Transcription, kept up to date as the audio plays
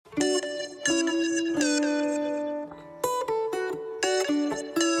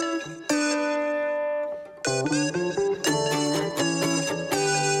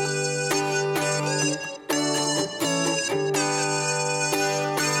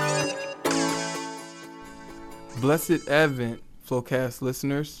Blessed Advent, Flowcast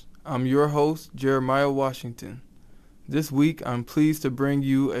listeners. I'm your host, Jeremiah Washington. This week, I'm pleased to bring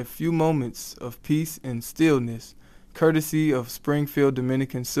you a few moments of peace and stillness, courtesy of Springfield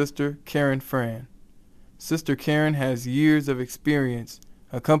Dominican sister Karen Fran. Sister Karen has years of experience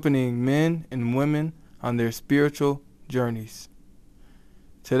accompanying men and women on their spiritual journeys.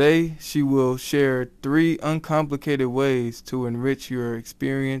 Today, she will share 3 uncomplicated ways to enrich your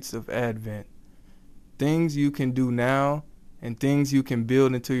experience of Advent. Things you can do now and things you can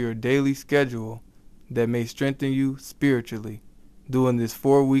build into your daily schedule that may strengthen you spiritually during this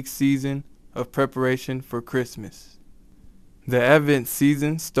 4-week season of preparation for Christmas. The Advent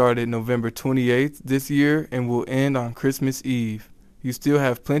season started November 28th this year and will end on Christmas Eve. You still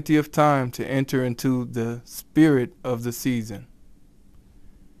have plenty of time to enter into the spirit of the season.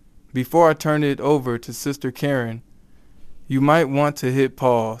 Before I turn it over to Sister Karen, you might want to hit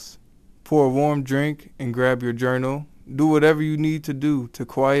pause. Pour a warm drink and grab your journal. Do whatever you need to do to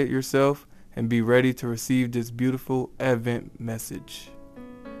quiet yourself and be ready to receive this beautiful Advent message.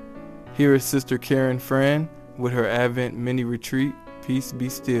 Here is Sister Karen Fran with her Advent mini retreat, Peace Be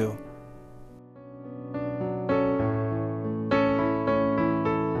Still.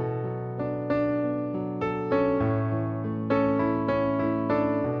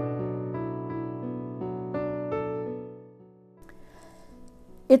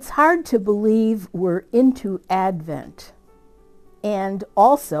 It's hard to believe we're into Advent and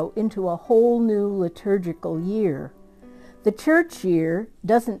also into a whole new liturgical year. The church year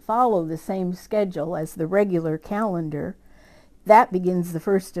doesn't follow the same schedule as the regular calendar. That begins the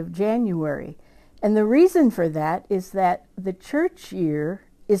 1st of January. And the reason for that is that the church year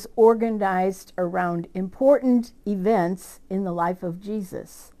is organized around important events in the life of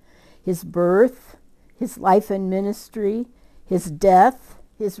Jesus. His birth, his life and ministry, his death,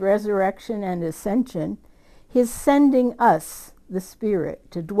 his resurrection and ascension, his sending us, the Spirit,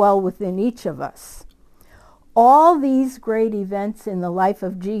 to dwell within each of us. All these great events in the life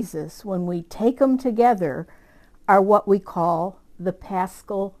of Jesus, when we take them together, are what we call the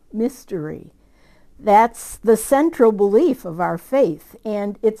Paschal Mystery. That's the central belief of our faith,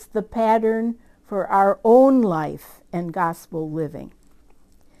 and it's the pattern for our own life and gospel living.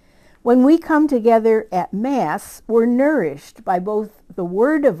 When we come together at Mass, we're nourished by both the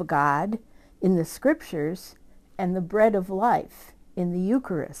Word of God in the Scriptures and the bread of life in the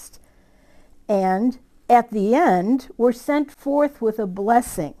Eucharist. And at the end, we're sent forth with a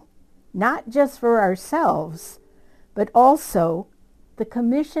blessing, not just for ourselves, but also the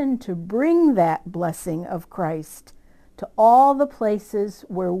commission to bring that blessing of Christ to all the places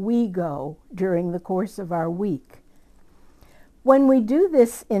where we go during the course of our week. When we do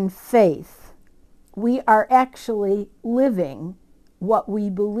this in faith, we are actually living what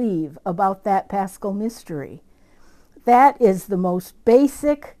we believe about that Paschal Mystery. That is the most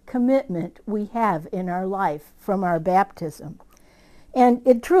basic commitment we have in our life from our baptism. And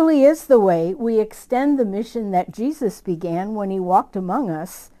it truly is the way we extend the mission that Jesus began when he walked among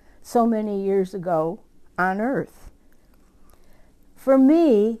us so many years ago on earth. For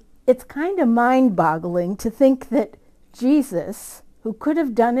me, it's kind of mind-boggling to think that Jesus, who could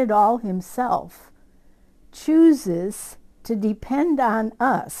have done it all himself, chooses to depend on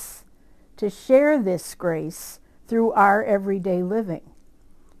us to share this grace through our everyday living.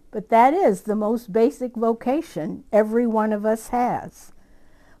 But that is the most basic vocation every one of us has.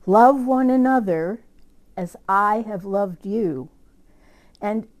 Love one another as I have loved you.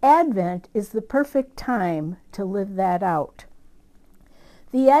 And Advent is the perfect time to live that out.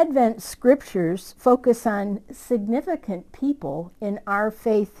 The Advent scriptures focus on significant people in our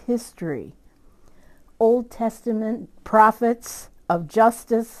faith history. Old Testament prophets of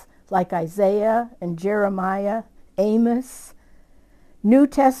justice like Isaiah and Jeremiah, Amos. New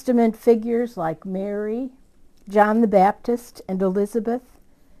Testament figures like Mary, John the Baptist, and Elizabeth.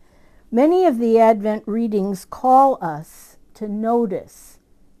 Many of the Advent readings call us to notice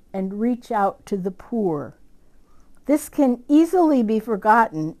and reach out to the poor. This can easily be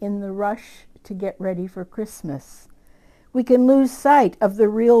forgotten in the rush to get ready for Christmas. We can lose sight of the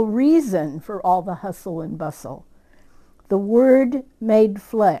real reason for all the hustle and bustle. The Word made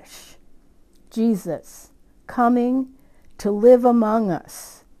flesh, Jesus, coming to live among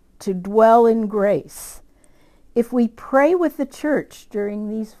us, to dwell in grace. If we pray with the church during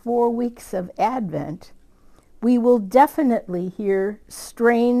these 4 weeks of Advent, we will definitely hear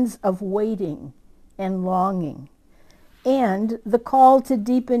strains of waiting and longing, and the call to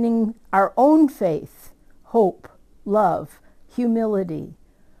deepening our own faith, hope, love, humility,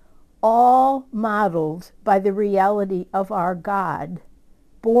 all modeled by the reality of our God,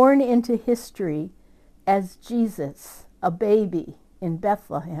 born into history as Jesus, a baby in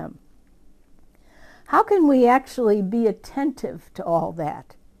Bethlehem. How can we actually be attentive to all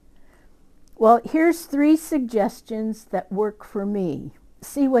that? Well, here's 3 suggestions that work for me.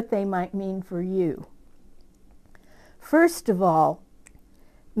 See what they might mean for you. First of all,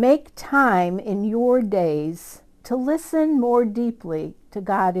 make time in your days to listen more deeply to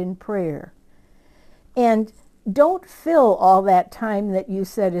God in prayer. And don't fill all that time that you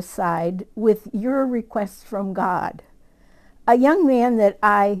set aside with your requests from God. A young man that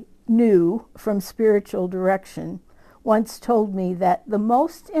I knew from spiritual direction once told me that the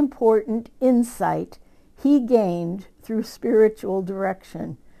most important insight he gained through spiritual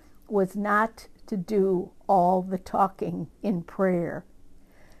direction was not to do all the talking in prayer.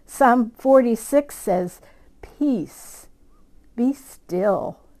 Psalm 46 says, "Peace, be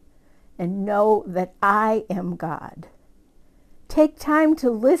still, and know that I am God." Take time to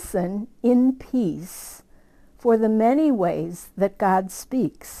listen in peace for the many ways that God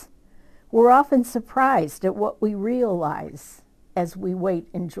speaks. We're often surprised at what we realize as we wait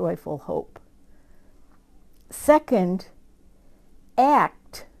in joyful hope. Second,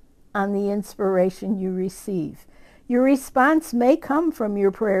 act on the inspiration you receive. Your response may come from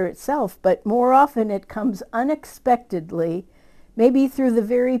your prayer itself, but more often it comes unexpectedly, maybe through the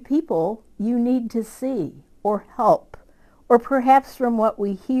very people you need to see or help, or perhaps from what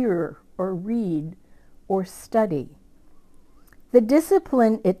we hear or read or study. The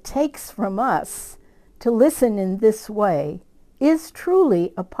discipline it takes from us to listen in this way is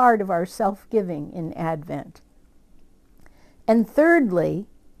truly a part of our self-giving in Advent. And thirdly,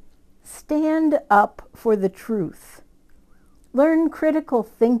 stand up for the truth. Learn critical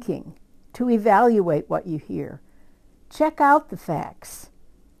thinking to evaluate what you hear. Check out the facts.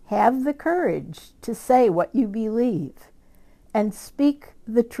 Have the courage to say what you believe, and speak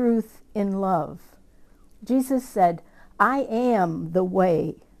the truth in love. Jesus said, "I am the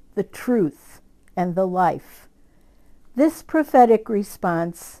way, the truth, and the life." This prophetic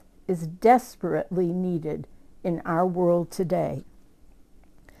response is desperately needed in our world today.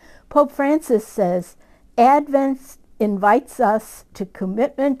 Pope Francis says, Advent invites us to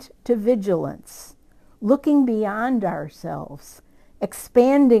commitment to vigilance, looking beyond ourselves,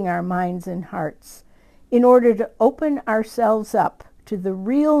 expanding our minds and hearts in order to open ourselves up to the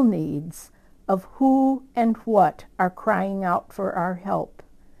real needs of who and what are crying out for our help,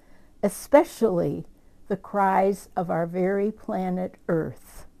 especially the cries of our very planet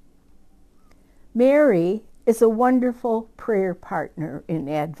Earth. Mary is a wonderful prayer partner in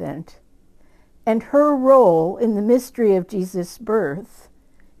Advent, and her role in the mystery of Jesus' birth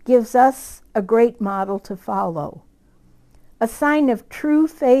gives us a great model to follow. A sign of true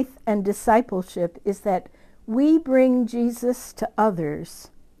faith and discipleship is that we bring Jesus to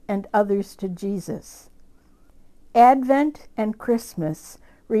others and others to Jesus. Advent and Christmas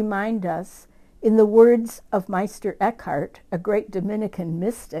remind us, in the words of Meister Eckhart, a great Dominican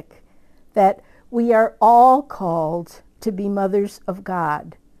mystic, that we are all called to be mothers of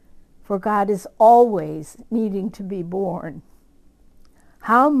God, for God is always needing to be born.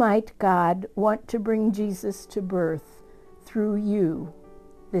 How might God want to bring Jesus to birth through you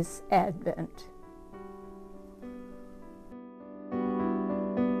this Advent?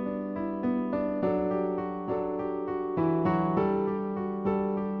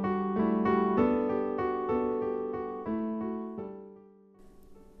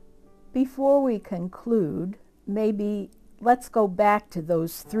 Before we conclude, maybe let's go back to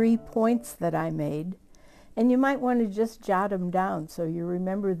those 3 points that I made, and you might want to just jot them down so you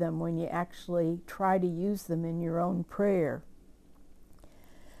remember them when you actually try to use them in your own prayer.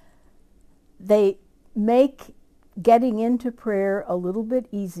 They make getting into prayer a little bit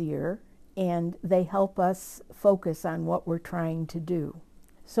easier, and they help us focus on what we're trying to do.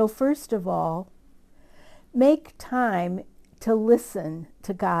 So first of all, make time to listen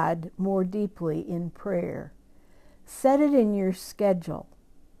to God more deeply in prayer. Set it in your schedule,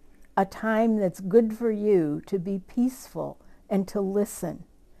 a time that's good for you to be peaceful and to listen.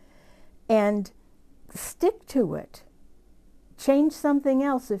 And stick to it. Change something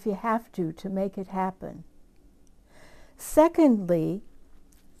else if you have to make it happen. Secondly,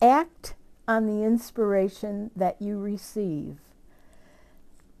 act on the inspiration that you receive.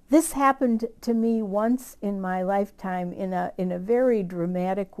 This happened to me once in my lifetime in a very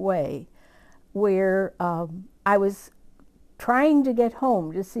dramatic way, where I was trying to get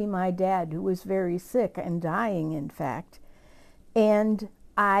home to see my dad, who was very sick and dying, in fact. And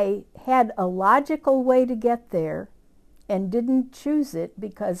I had a logical way to get there and didn't choose it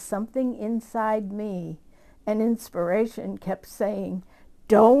because something inside me, an inspiration, kept saying,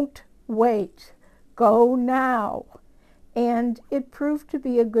 "Don't wait. Go now. And it proved to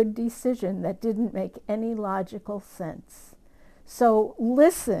be a good decision that didn't make any logical sense. So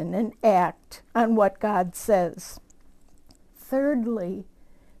listen and act on what God says. Thirdly,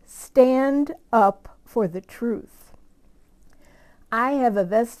 stand up for the truth. I have a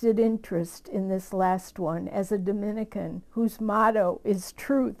vested interest in this last one as a Dominican whose motto is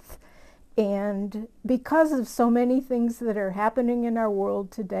truth. And because of so many things that are happening in our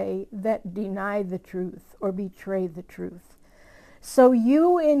world today that deny the truth or betray the truth. So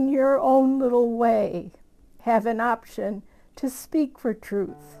you, in your own little way, have an option to speak for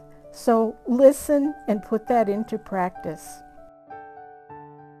truth. So listen and put that into practice.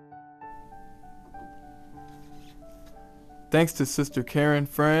 Thanks to Sister Karen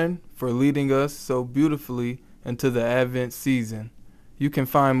Fran for leading us so beautifully into the Advent season. You can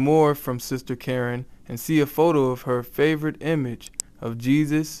find more from Sister Karen and see a photo of her favorite image of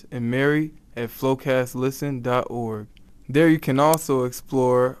Jesus and Mary at flowcastlisten.org. There you can also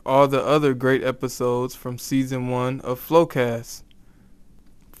explore all the other great episodes from Season 1 of Flowcast.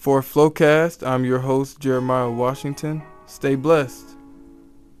 For Flowcast, I'm your host, Jeremiah Washington. Stay blessed.